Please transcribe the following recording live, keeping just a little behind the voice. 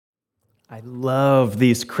I love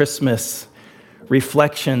these Christmas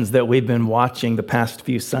reflections that we've been watching the past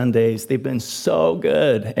few Sundays. They've been so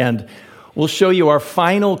good. And we'll show you our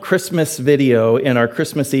final Christmas video in our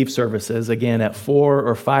Christmas Eve services, again at 4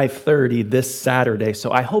 or 5:30 this Saturday.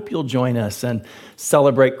 So I hope you'll join us and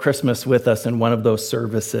celebrate Christmas with us in one of those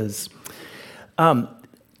services.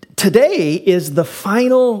 Today is the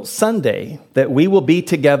final Sunday that we will be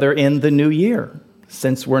together in the new year.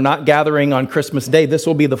 Since we're not gathering on Christmas Day, this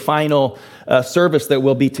will be the final service that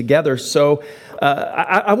we'll be together. So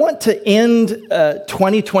I want to end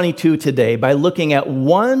 2022 today by looking at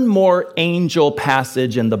one more angel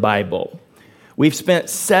passage in the Bible. We've spent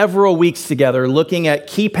several weeks together looking at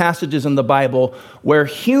key passages in the Bible where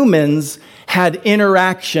humans had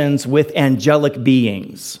interactions with angelic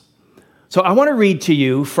beings. So I want to read to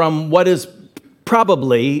you from what is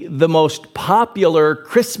probably the most popular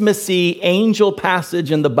Christmassy angel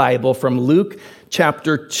passage in the Bible from Luke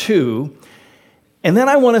chapter 2. And then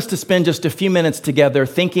I want us to spend just a few minutes together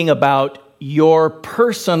thinking about your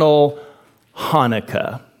personal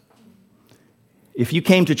Hanukkah. If you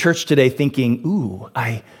came to church today thinking, ooh,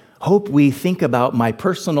 I hope we think about my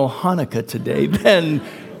personal Hanukkah today, then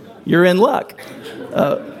you're in luck.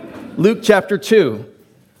 Luke chapter 2,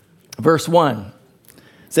 verse 1.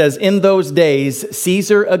 Says, in those days,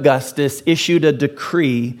 Caesar Augustus issued a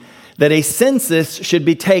decree that a census should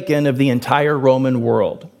be taken of the entire Roman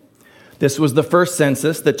world. This was the first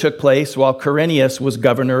census that took place while Quirinius was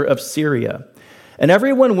governor of Syria, and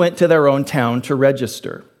everyone went to their own town to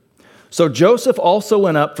register. So Joseph also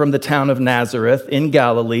went up from the town of Nazareth in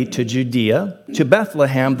Galilee to Judea, to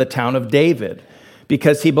Bethlehem, the town of David,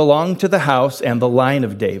 because he belonged to the house and the line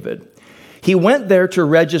of David. He went there to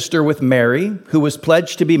register with Mary, who was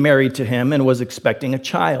pledged to be married to him and was expecting a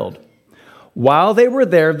child. While they were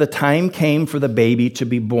there, the time came for the baby to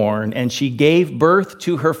be born, and she gave birth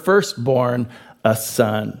to her firstborn, a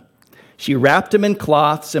son. She wrapped him in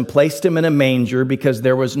cloths and placed him in a manger because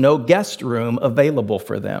there was no guest room available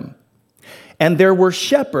for them. And there were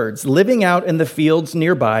shepherds living out in the fields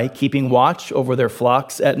nearby, keeping watch over their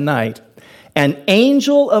flocks at night. An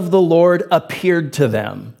angel of the Lord appeared to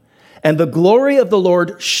them, and the glory of the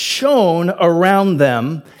Lord shone around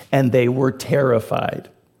them, and they were terrified.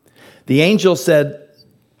 The angel said,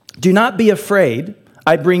 "Do not be afraid.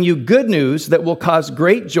 I bring you good news that will cause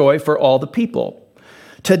great joy for all the people.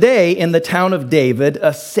 Today, in the town of David,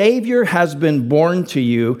 a Savior has been born to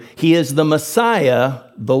you. He is the Messiah,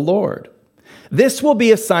 the Lord. This will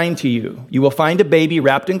be a sign to you. You will find a baby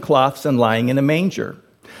wrapped in cloths and lying in a manger."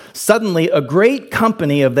 Suddenly, a great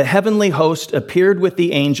company of the heavenly host appeared with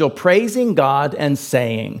the angel, praising God and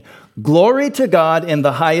saying, "Glory to God in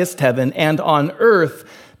the highest heaven, and on earth,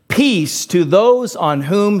 peace to those on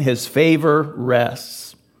whom his favor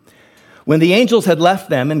rests." When the angels had left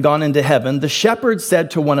them and gone into heaven, the shepherds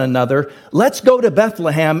said to one another, "Let's go to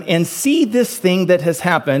Bethlehem and see this thing that has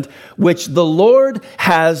happened, which the Lord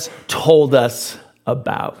has told us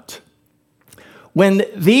about." When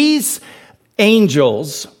these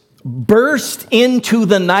angels burst into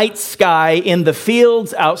the night sky in the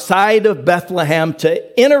fields outside of Bethlehem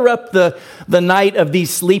to interrupt the night of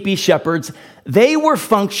these sleepy shepherds, they were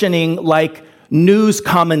functioning like news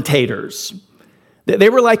commentators. They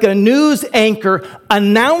were like a news anchor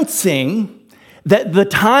announcing that the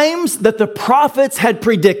times that the prophets had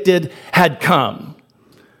predicted had come.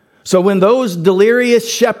 So when those delirious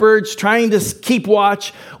shepherds trying to keep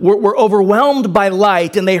watch were overwhelmed by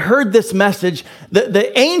light and they heard this message,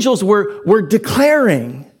 the angels were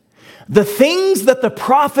declaring, the things that the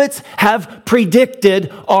prophets have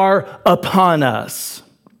predicted are upon us.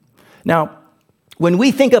 Now, when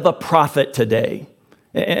we think of a prophet today,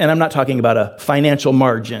 and I'm not talking about a financial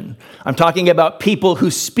margin, I'm talking about people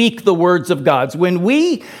who speak the words of God. When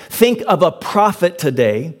we think of a prophet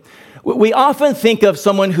today, we often think of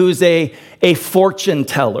someone who's a fortune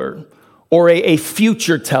teller or a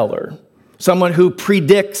future teller, someone who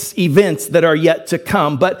predicts events that are yet to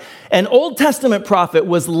come. But an Old Testament prophet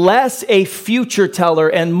was less a future teller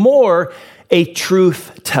and more a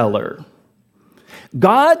truth teller.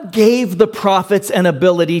 God gave the prophets an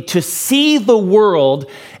ability to see the world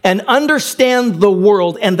and understand the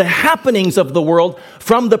world and the happenings of the world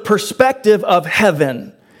from the perspective of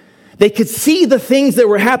heaven. They could see the things that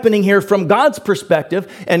were happening here from God's perspective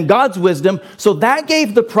and God's wisdom. So that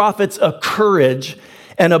gave the prophets a courage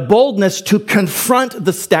and a boldness to confront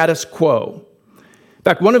the status quo. In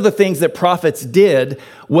fact, one of the things that prophets did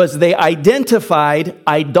was they identified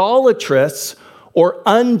idolatrous or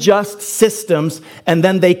unjust systems, and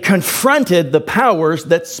then they confronted the powers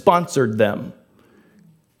that sponsored them.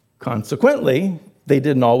 Consequently, they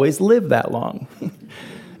didn't always live that long.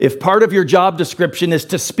 If part of your job description is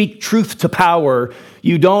to speak truth to power,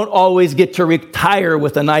 you don't always get to retire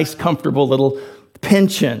with a nice, comfortable little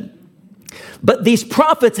pension. But these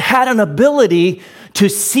prophets had an ability to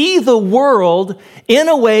see the world in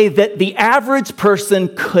a way that the average person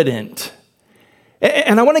couldn't.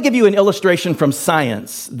 And I want to give you an illustration from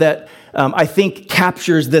science that I think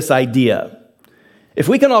captures this idea. If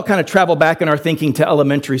we can all kind of travel back in our thinking to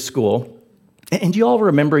elementary school, and do you all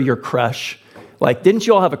remember your crush? Like, didn't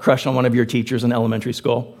you all have a crush on one of your teachers in elementary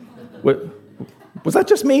school? Was that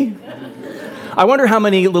just me? I wonder how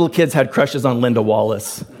many little kids had crushes on Linda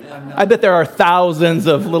Wallace. I bet there are thousands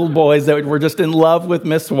of little boys that were just in love with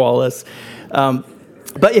Miss Wallace.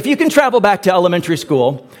 But if you can travel back to elementary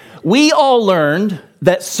school, we all learned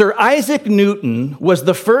that Sir Isaac Newton was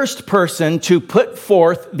the first person to put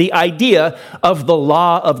forth the idea of the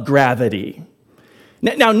law of gravity.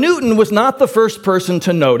 Now, Newton was not the first person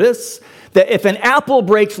to notice that if an apple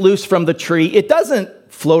breaks loose from the tree, it doesn't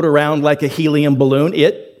float around like a helium balloon,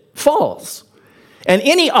 it falls. And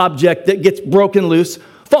any object that gets broken loose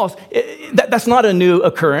falls. That's not a new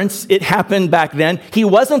occurrence. It happened back then. He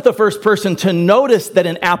wasn't the first person to notice that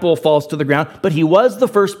an apple falls to the ground, but he was the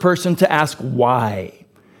first person to ask why.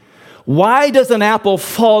 Why does an apple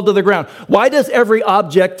fall to the ground? Why does every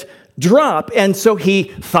object drop? And so he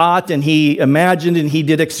thought and he imagined and he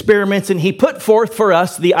did experiments and he put forth for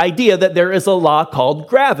us the idea that there is a law called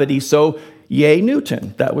gravity. So yay,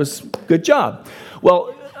 Newton. That was good job.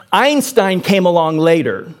 Well, Einstein came along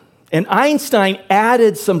later, and Einstein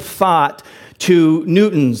added some thought to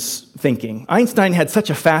Newton's thinking. Einstein had such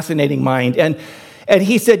a fascinating mind, and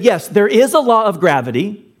he said, yes, there is a law of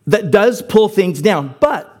gravity that does pull things down,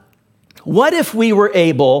 but what if we were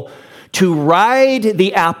able to ride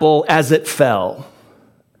the apple as it fell?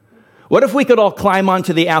 What if we could all climb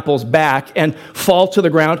onto the apple's back and fall to the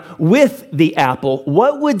ground with the apple?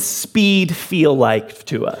 What would speed feel like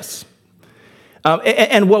to us?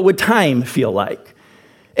 And what would time feel like?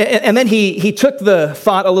 And then he took the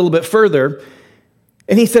thought a little bit further,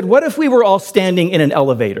 and he said, what if we were all standing in an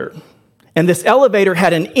elevator? And this elevator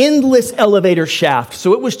had an endless elevator shaft,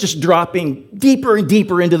 so it was just dropping deeper and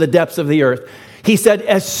deeper into the depths of the earth. He said,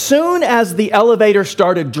 as soon as the elevator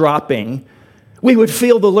started dropping, we would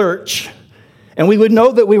feel the lurch, and we would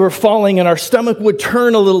know that we were falling, and our stomach would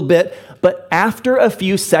turn a little bit, but after a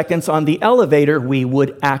few seconds on the elevator, we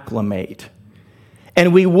would acclimate.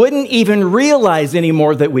 And we wouldn't even realize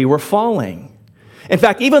anymore that we were falling. In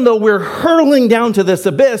fact, even though we're hurling down to this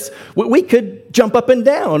abyss, we could jump up and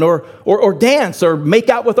down or dance or make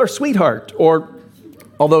out with our sweetheart. Or,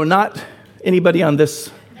 although not anybody on this,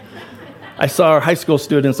 I saw our high school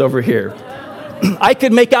students over here. I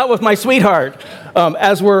could make out with my sweetheart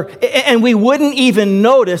and we wouldn't even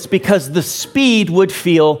notice because the speed would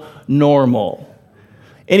feel normal.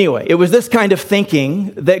 Anyway, it was this kind of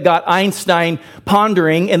thinking that got Einstein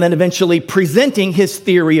pondering and then eventually presenting his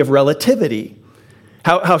theory of relativity,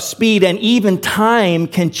 how speed and even time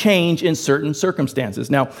can change in certain circumstances.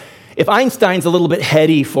 Now, if Einstein's a little bit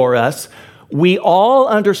heady for us, we all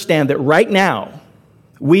understand that right now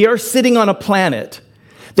we are sitting on a planet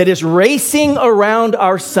that is racing around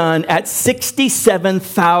our sun at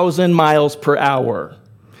 67,000 miles per hour.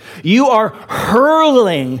 You are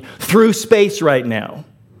hurling through space right now.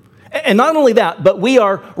 And not only that, but we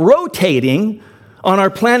are rotating on our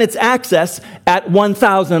planet's axis at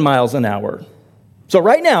 1,000 miles an hour. So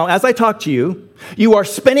right now, as I talk to you, you are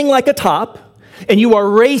spinning like a top, and you are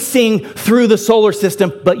racing through the solar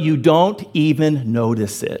system, but you don't even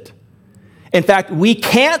notice it. In fact, we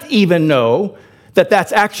can't even know that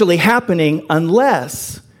that's actually happening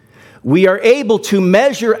unless we are able to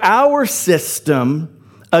measure our system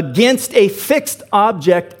against a fixed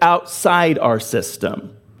object outside our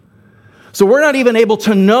system. So we're not even able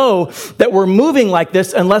to know that we're moving like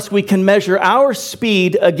this unless we can measure our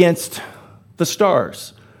speed against the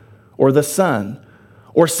stars or the sun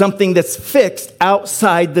or something that's fixed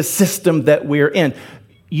outside the system that we're in.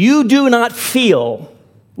 You do not feel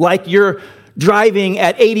like you're driving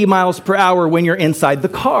at 80 miles per hour when you're inside the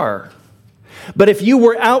car. But if you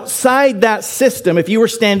were outside that system, if you were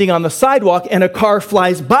standing on the sidewalk and a car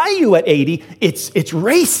flies by you at 80, it's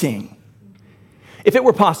racing. If it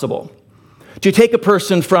were possible to take a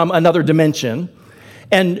person from another dimension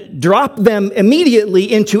and drop them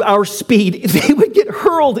immediately into our speed, they would get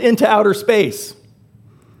hurled into outer space.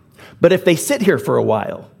 But if they sit here for a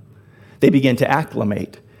while, they begin to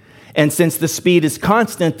acclimate. And since the speed is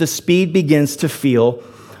constant, the speed begins to feel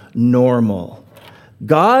normal.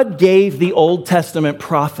 God gave the Old Testament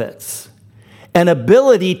prophets an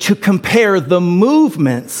ability to compare the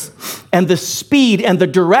movements and the speed and the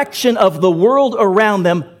direction of the world around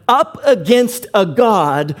them up against a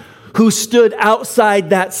God who stood outside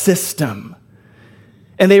that system.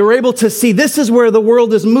 And they were able to see this is where the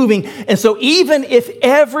world is moving. And so even if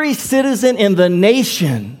every citizen in the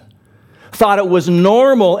nation thought it was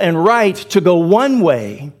normal and right to go one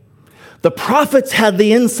way, the prophets had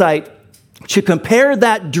the insight to compare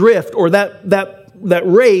that drift or that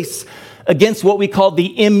race against what we call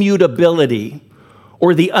the immutability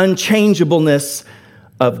or the unchangeableness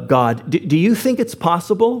of God. Do you think it's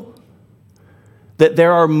possible that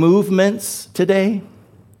there are movements today,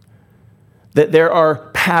 that there are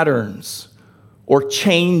patterns or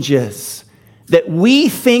changes that we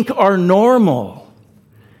think are normal,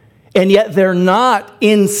 and yet they're not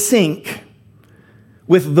in sync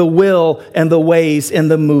with the will and the ways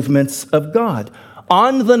and the movements of God?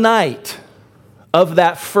 On the night of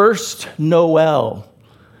that first Noel,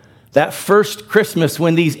 that first Christmas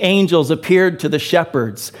when these angels appeared to the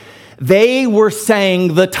shepherds, they were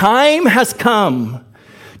saying, the time has come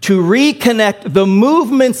to reconnect the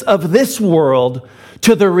movements of this world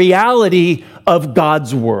to the reality of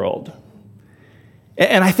God's world.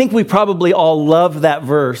 And I think we probably all love that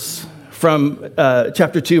verse from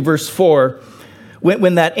chapter 2, verse 4,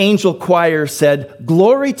 when that angel choir said,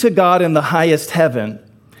 "Glory to God in the highest heaven,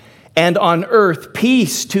 and on earth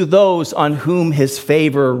peace to those on whom his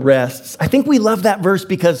favor rests." I think we love that verse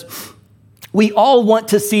because we all want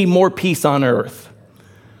to see more peace on earth.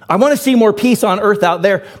 I want to see more peace on earth out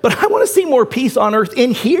there, but I want to see more peace on earth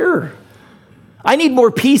in here. I need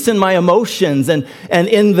more peace in my emotions and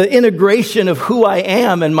in the integration of who I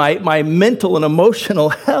am and my mental and emotional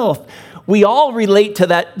health. We all relate to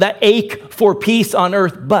that ache for peace on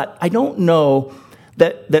earth, but I don't know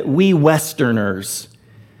that we Westerners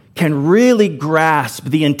can really grasp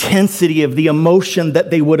the intensity of the emotion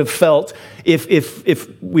that they would have felt if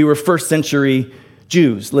we were first century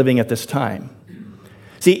Jews living at this time.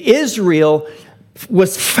 See, Israel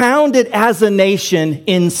was founded as a nation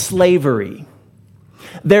in slavery.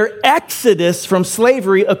 Their exodus from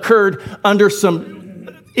slavery occurred under some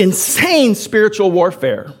insane spiritual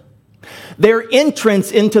warfare. Their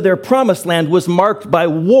entrance into their promised land was marked by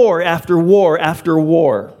war after war after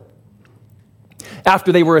war.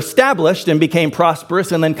 After they were established and became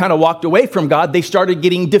prosperous and then kind of walked away from God, they started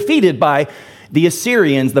getting defeated by the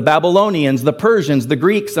Assyrians, the Babylonians, the Persians, the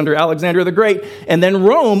Greeks under Alexander the Great, and then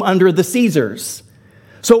Rome under the Caesars.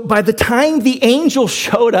 So by the time the angel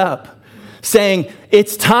showed up saying,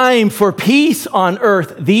 it's time for peace on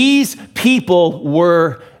earth, these people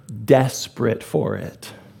were desperate for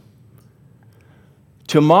it.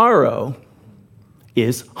 Tomorrow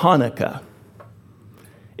is Hanukkah.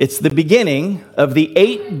 It's the beginning of the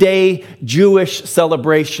 8-day Jewish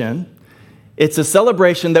celebration. It's a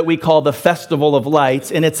celebration that we call the Festival of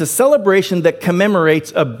Lights, and it's a celebration that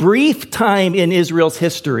commemorates a brief time in Israel's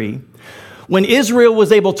history when Israel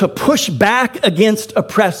was able to push back against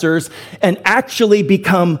oppressors and actually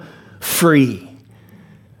become free.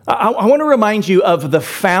 I want to remind you of the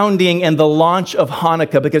founding and the launch of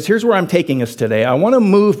Hanukkah, because here's where I'm taking us today. I want to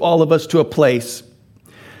move all of us to a place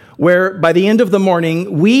where by the end of the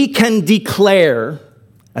morning, we can declare,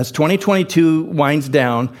 as 2022 winds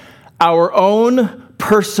down, our own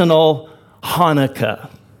personal Hanukkah.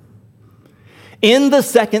 In the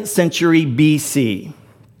 2nd century BC,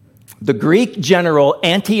 the Greek general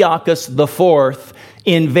Antiochus IV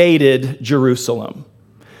invaded Jerusalem,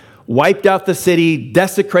 wiped out the city,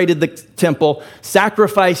 desecrated the temple,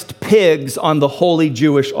 sacrificed pigs on the holy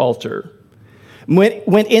Jewish altar,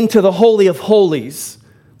 went into the Holy of Holies,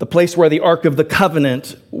 the place where the Ark of the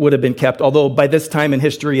Covenant would have been kept, although by this time in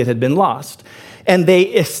history it had been lost. And they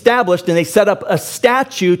established and they set up a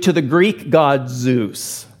statue to the Greek god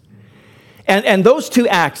Zeus. And those two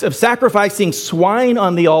acts of sacrificing swine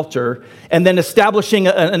on the altar and then establishing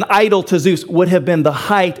an idol to Zeus would have been the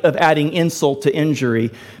height of adding insult to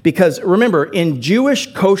injury. Because remember, in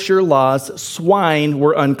Jewish kosher laws, swine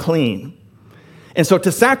were unclean. And so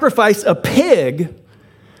to sacrifice a pig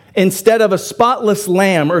instead of a spotless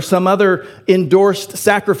lamb or some other endorsed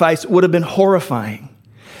sacrifice would have been horrifying.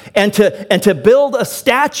 And to build a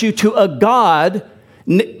statue to a god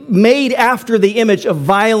made after the image of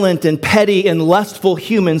violent and petty and lustful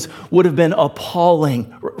humans would have been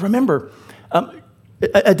appalling. Remember,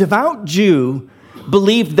 a devout Jew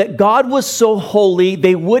believed that God was so holy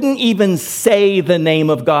they wouldn't even say the name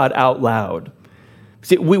of God out loud.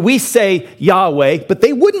 See, we say Yahweh, but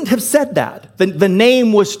they wouldn't have said that. The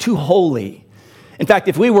name was too holy. In fact,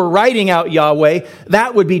 if we were writing out Yahweh,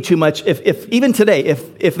 that would be too much. If even today,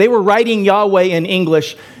 if they were writing Yahweh in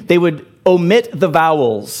English, they would omit the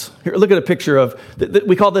vowels. Here, look at a picture of,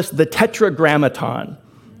 we call this the Tetragrammaton.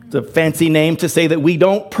 It's a fancy name to say that we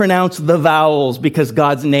don't pronounce the vowels because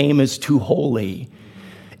God's name is too holy.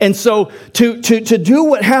 And so to do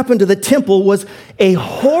what happened to the temple was a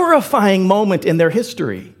horrifying moment in their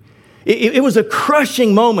history. It was a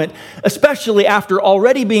crushing moment, especially after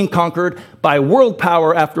already being conquered by world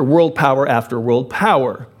power after world power after world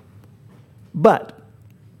power. But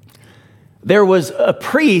there was a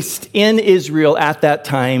priest in Israel at that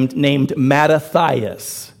time named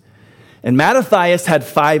Mattathias. And Mattathias had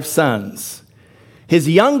 5 sons. His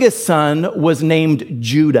youngest son was named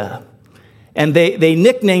Judah. And they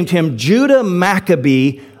nicknamed him Judah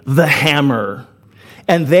Maccabee the Hammer.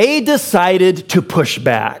 And they decided to push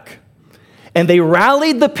back. And they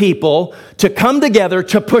rallied the people to come together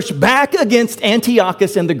to push back against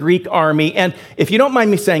Antiochus and the Greek army. And if you don't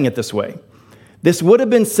mind me saying it this way, this would have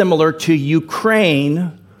been similar to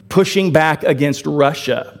Ukraine pushing back against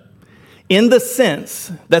Russia, in the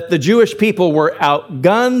sense that the Jewish people were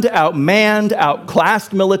outgunned, outmanned,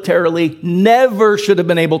 outclassed militarily, never should have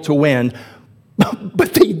been able to win,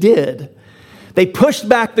 but they did. They pushed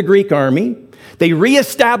back the Greek army, they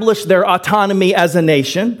reestablished their autonomy as a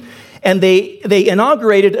nation, and they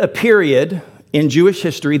inaugurated a period in Jewish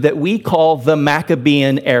history that we call the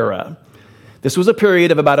Maccabean era. This was a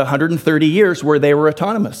period of about 130 years where they were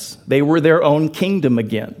autonomous. They were their own kingdom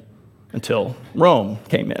again until Rome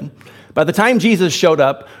came in. By the time Jesus showed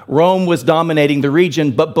up, Rome was dominating the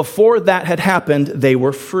region, but before that had happened, they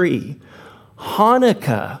were free.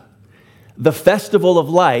 Hanukkah, the Festival of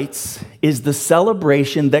Lights, is the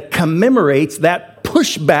celebration that commemorates that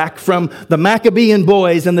pushback from the Maccabean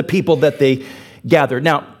boys and the people that they gathered.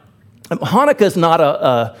 Now, Hanukkah is not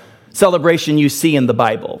a celebration you see in the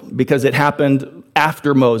Bible because it happened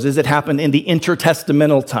after Moses. It happened in the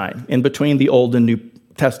intertestamental time, in between the Old and New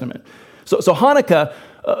Testament. So Hanukkah,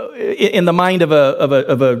 in the mind of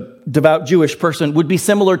a devout Jewish person, would be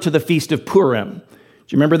similar to the Feast of Purim. Do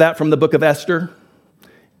you remember that from the book of Esther?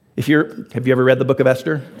 Have you ever read the book of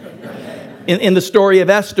Esther? In the story of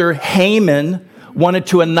Esther, Haman wanted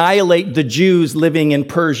to annihilate the Jews living in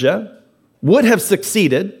Persia, would have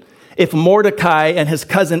succeeded if Mordecai and his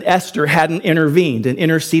cousin Esther hadn't intervened and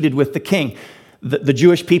interceded with the king. The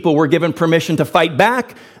Jewish people were given permission to fight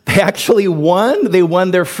back. They actually won. They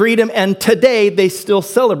won their freedom, and today they still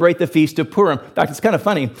celebrate the Feast of Purim. In fact, it's kind of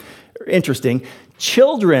funny, interesting.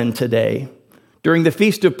 Children today, during the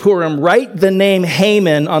Feast of Purim, write the name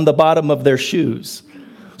Haman on the bottom of their shoes,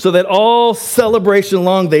 so that all celebration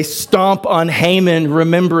long they stomp on Haman,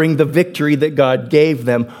 remembering the victory that God gave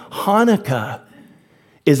them. Hanukkah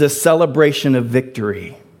is a celebration of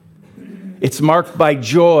victory. It's marked by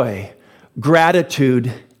joy,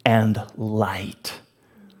 gratitude, and light.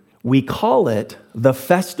 We call it the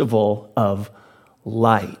Festival of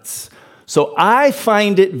Lights. So I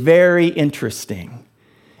find it very interesting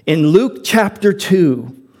in Luke chapter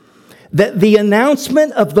 2 that the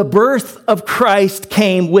announcement of the birth of Christ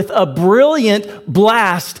came with a brilliant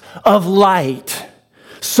blast of light.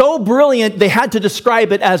 So brilliant, they had to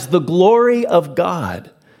describe it as the glory of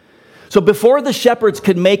God. So before the shepherds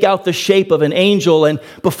could make out the shape of an angel, and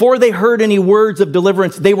before they heard any words of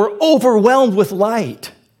deliverance, they were overwhelmed with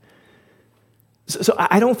light. So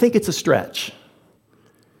I don't think it's a stretch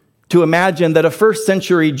to imagine that a first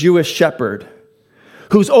century Jewish shepherd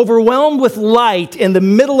who's overwhelmed with light in the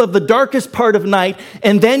middle of the darkest part of night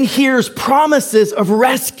and then hears promises of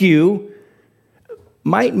rescue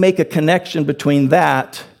might make a connection between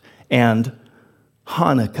that and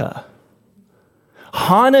Hanukkah.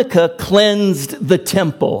 Hanukkah cleansed the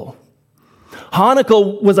temple.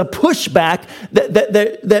 Hanukkah was a pushback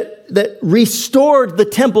that restored the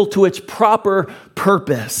temple to its proper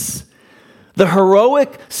purpose. The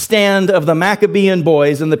heroic stand of the Maccabean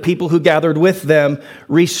boys and the people who gathered with them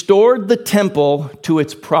restored the temple to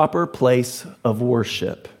its proper place of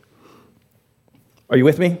worship. Are you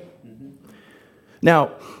with me? Mm-hmm.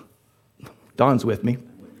 Now, Don's with me.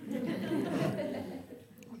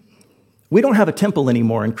 We don't have a temple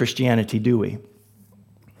anymore in Christianity, do we?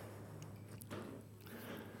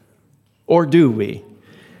 Or do we?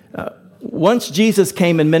 Once Jesus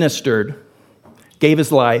came and ministered, gave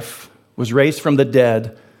his life, was raised from the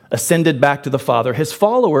dead, ascended back to the Father, his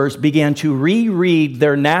followers began to reread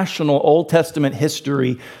their national Old Testament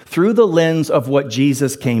history through the lens of what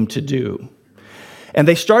Jesus came to do. And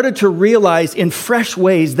they started to realize in fresh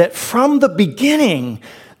ways that from the beginning,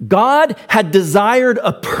 God had desired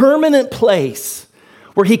a permanent place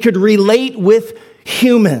where he could relate with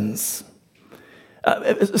humans.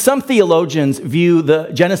 Some theologians view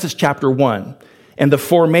the Genesis chapter 1 and the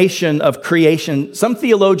formation of creation, some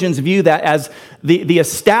theologians view that as the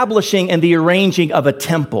establishing and the arranging of a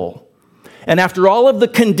temple. And after all of the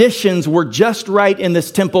conditions were just right in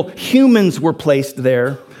this temple, humans were placed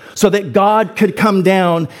there so that God could come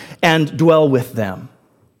down and dwell with them.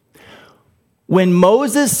 When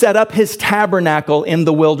Moses set up his tabernacle in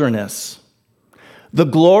the wilderness, the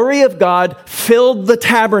glory of God filled the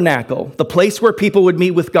tabernacle, the place where people would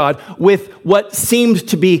meet with God, with what seemed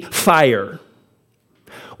to be fire.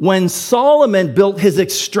 When Solomon built his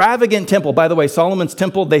extravagant temple, by the way, Solomon's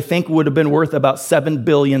temple, they think would have been worth about $7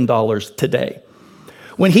 billion today.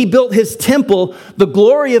 When he built his temple, the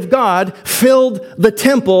glory of God filled the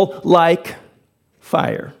temple like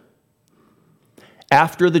fire.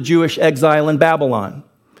 After the Jewish exile in Babylon,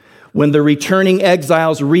 when the returning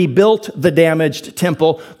exiles rebuilt the damaged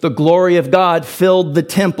temple, the glory of God filled the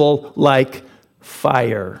temple like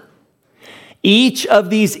fire. Each of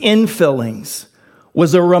these infillings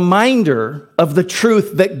was a reminder of the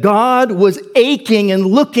truth that God was aching and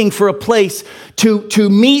looking for a place to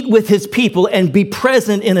meet with his people and be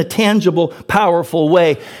present in a tangible, powerful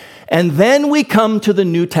way. And then we come to the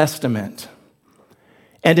New Testament.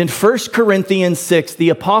 And in 1 Corinthians 6, the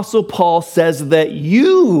Apostle Paul says that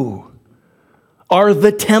you are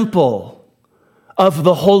the temple of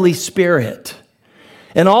the Holy Spirit.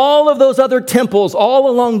 And all of those other temples all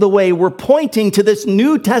along the way were pointing to this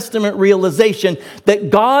New Testament realization that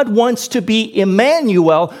God wants to be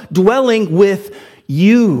Emmanuel, dwelling with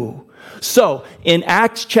you. So in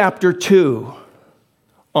Acts chapter 2,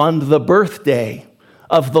 on the birthday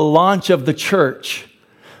of the launch of the church,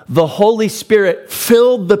 the Holy Spirit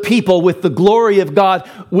filled the people with the glory of God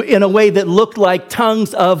in a way that looked like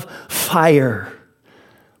tongues of fire.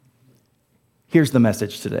 Here's the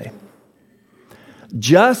message today.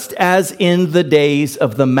 Just as in the days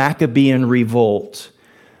of the Maccabean revolt,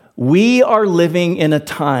 we are living in a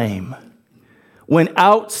time when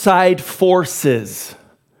outside forces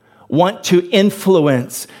want to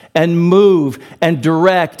influence and move and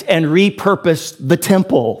direct and repurpose the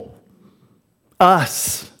temple.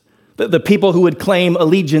 Us, the people who would claim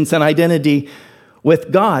allegiance and identity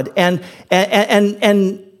with God. And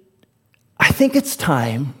I think it's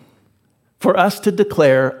time for us to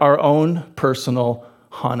declare our own personal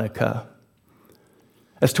Hanukkah.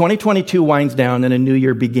 As 2022 winds down and a new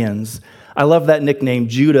year begins, I love that nickname,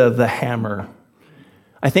 Judah the Hammer.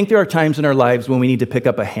 I think there are times in our lives when we need to pick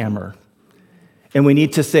up a hammer and we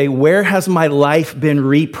need to say, where has my life been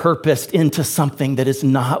repurposed into something that is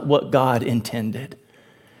not what God intended?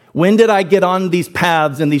 When did I get on these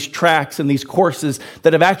paths and these tracks and these courses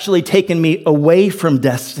that have actually taken me away from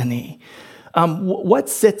destiny? What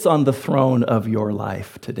sits on the throne of your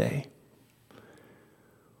life today?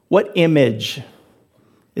 What image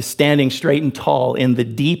is standing straight and tall in the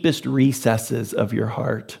deepest recesses of your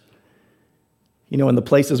heart? You know, in the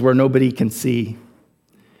places where nobody can see.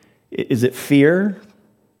 Is it fear?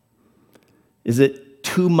 Is it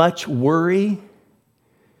too much worry?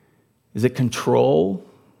 Is it control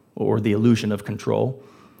or the illusion of control?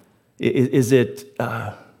 Is it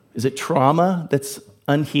trauma that's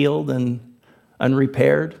unhealed and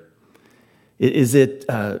unrepaired? Is it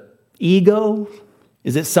ego?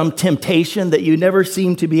 Is it some temptation that you never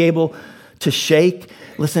seem to be able to shake?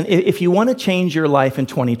 Listen, if you want to change your life in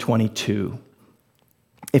 2022,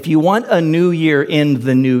 if you want a new year in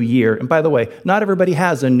the new year, and by the way, not everybody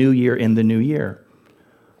has a new year in the new year.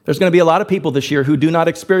 There's going to be a lot of people this year who do not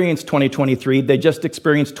experience 2023. They just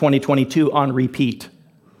experience 2022 on repeat.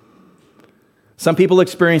 Some people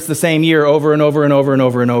experience the same year over and over and over and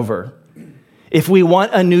over and over. If we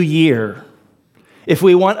want a new year, if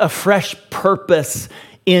we want a fresh purpose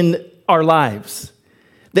in our lives,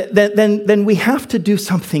 then we have to do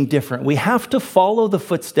something different. We have to follow the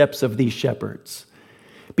footsteps of these shepherds,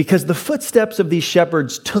 because the footsteps of these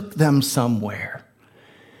shepherds took them somewhere.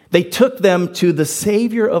 They took them to the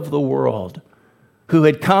Savior of the world, who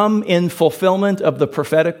had come in fulfillment of the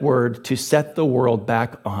prophetic word to set the world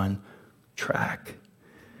back on track.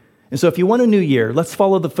 And so if you want a new year, let's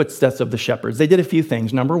follow the footsteps of the shepherds. They did a few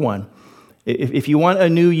things. Number one, if you want a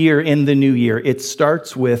new year in the new year, it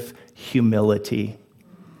starts with humility.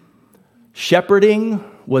 Shepherding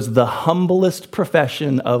was the humblest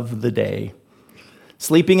profession of the day.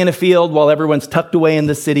 Sleeping in a field while everyone's tucked away in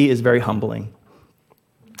the city is very humbling.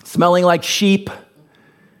 Smelling like sheep.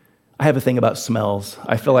 I have a thing about smells.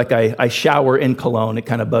 I feel like I shower in cologne. It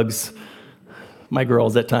kind of bugs my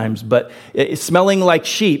girls at times. But smelling like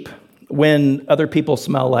sheep when other people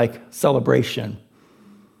smell like celebration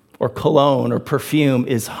or cologne or perfume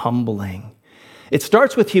is humbling. It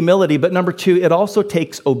starts with humility, but number two, it also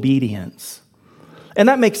takes obedience. And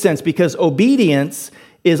that makes sense because obedience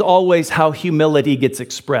is always how humility gets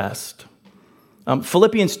expressed.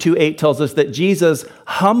 Philippians 2:8 tells us that Jesus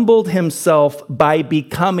humbled himself by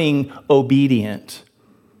becoming obedient,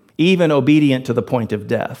 even obedient to the point of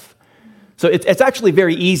death. So it's actually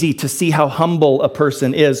very easy to see how humble a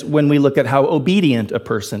person is when we look at how obedient a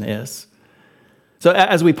person is. So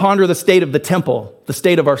as we ponder the state of the temple, the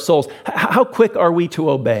state of our souls, how quick are we to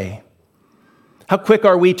obey? How quick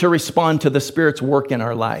are we to respond to the Spirit's work in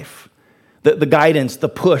our life? The guidance, the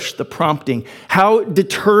push, the prompting. How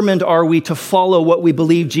determined are we to follow what we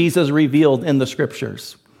believe Jesus revealed in the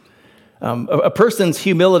Scriptures? A person's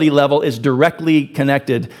humility level is directly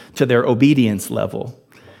connected to their obedience level.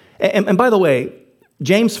 And by the way,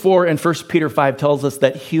 James 4 and 1 Peter 5 tells us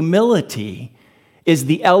that humility is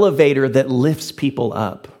the elevator that lifts people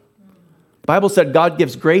up. The Bible said God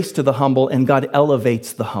gives grace to the humble and God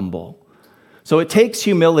elevates the humble. So it takes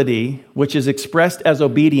humility, which is expressed as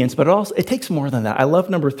obedience, but it takes more than that. I love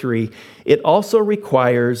number 3. It also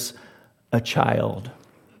requires a child.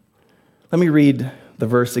 Let me read the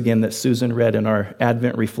verse again that Susan read in our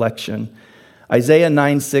Advent reflection. Isaiah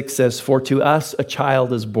 9:6 says, "For to us a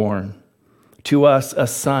child is born, to us a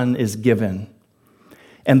son is given,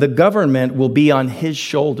 and the government will be on his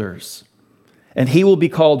shoulders, and he will be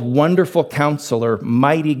called Wonderful Counselor,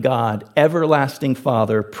 Mighty God, Everlasting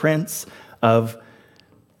Father, Prince of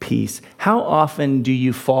Peace." How often do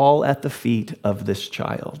you fall at the feet of this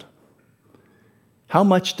child? How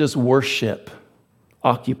much does worship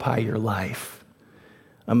occupy your life?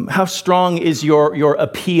 How strong is your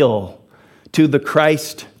appeal to the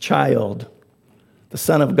Christ child, the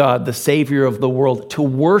Son of God, the Savior of the world, to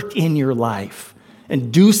work in your life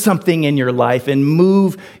and do something in your life and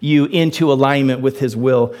move you into alignment with his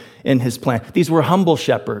will and his plan? These were humble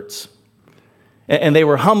shepherds. And they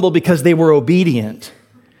were humble because they were obedient.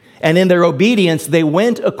 And in their obedience, they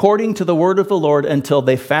went according to the word of the Lord until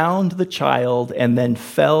they found the child and then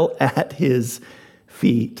fell at his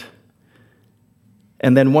feet.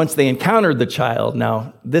 And then once they encountered the child,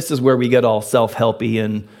 now this is where we get all self-helpy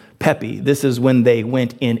and peppy. This is when they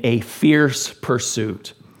went in a fierce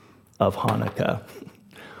pursuit of Hanukkah.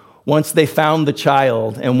 Once they found the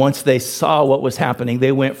child and once they saw what was happening,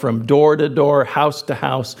 they went from door to door, house to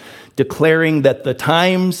house, declaring that the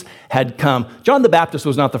times had come. John the Baptist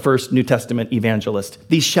was not the first New Testament evangelist.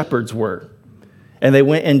 These shepherds were. And they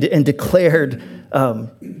went and declared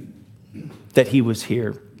that he was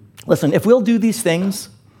here. Listen, if we'll do these things,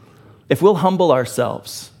 if we'll humble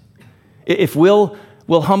ourselves, if we'll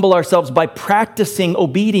humble ourselves by practicing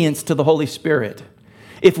obedience to the Holy Spirit,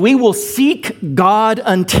 if we will seek God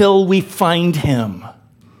until we find him.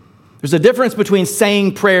 There's a difference between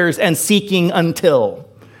saying prayers and seeking until.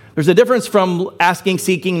 There's a difference from asking,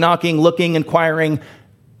 seeking, knocking, looking, inquiring,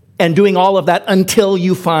 and doing all of that until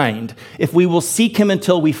you find. If we will seek him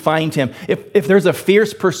until we find him, if there's a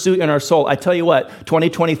fierce pursuit in our soul, I tell you what,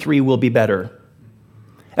 2023 will be better.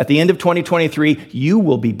 At the end of 2023, you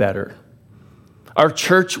will be better. Our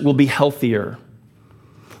church will be healthier.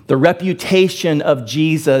 The reputation of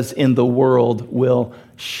Jesus in the world will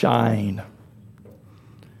shine.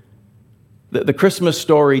 The Christmas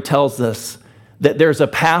story tells us that there's a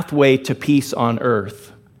pathway to peace on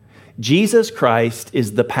earth. Jesus Christ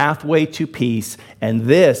is the pathway to peace, and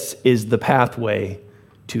this is the pathway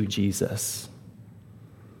to Jesus.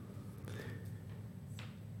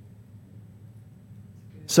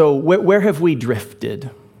 So where have we drifted?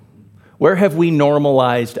 Where have we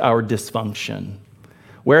normalized our dysfunction?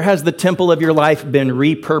 Where has the temple of your life been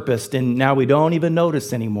repurposed and now we don't even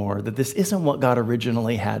notice anymore that this isn't what God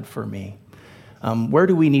originally had for me? Where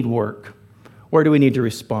do we need work? Where do we need to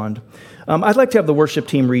respond? I'd like to have the worship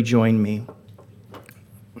team rejoin me.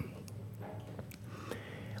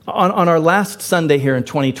 On our last Sunday here in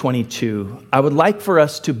 2022, I would like for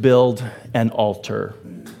us to build an altar.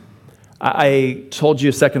 I told you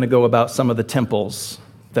a second ago about some of the temples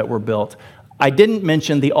that were built. I didn't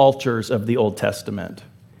mention the altars of the Old Testament.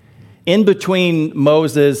 In between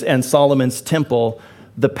Moses and Solomon's temple,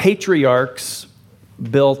 the patriarchs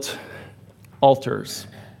built altars.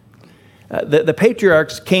 The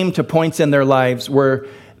patriarchs came to points in their lives where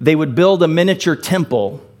they would build a miniature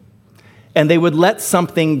temple and they would let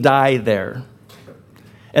something die there.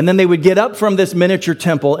 And then they would get up from this miniature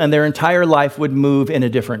temple and their entire life would move in a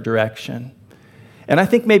different direction. And I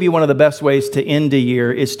think maybe one of the best ways to end a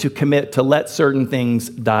year is to commit to let certain things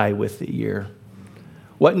die with the year.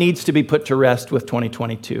 What needs to be put to rest with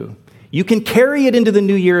 2022? You can carry it into the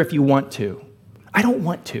new year if you want to. I don't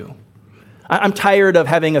want to. I'm tired of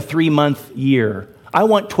having a 3-month year. I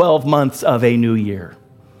want 12 months of a new year.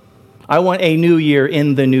 I want a new year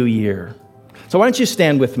in the new year. So why don't you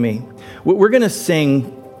stand with me? We're going to sing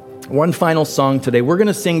one final song today. We're going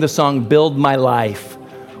to sing the song, Build My Life,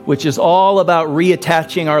 which is all about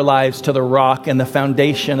reattaching our lives to the rock and the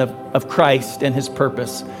foundation of Christ and his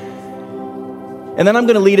purpose. And then I'm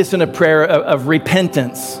going to lead us in a prayer of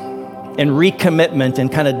repentance and recommitment and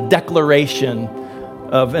kind of declaration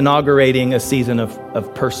of inaugurating a season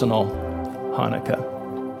of personal Hanukkah.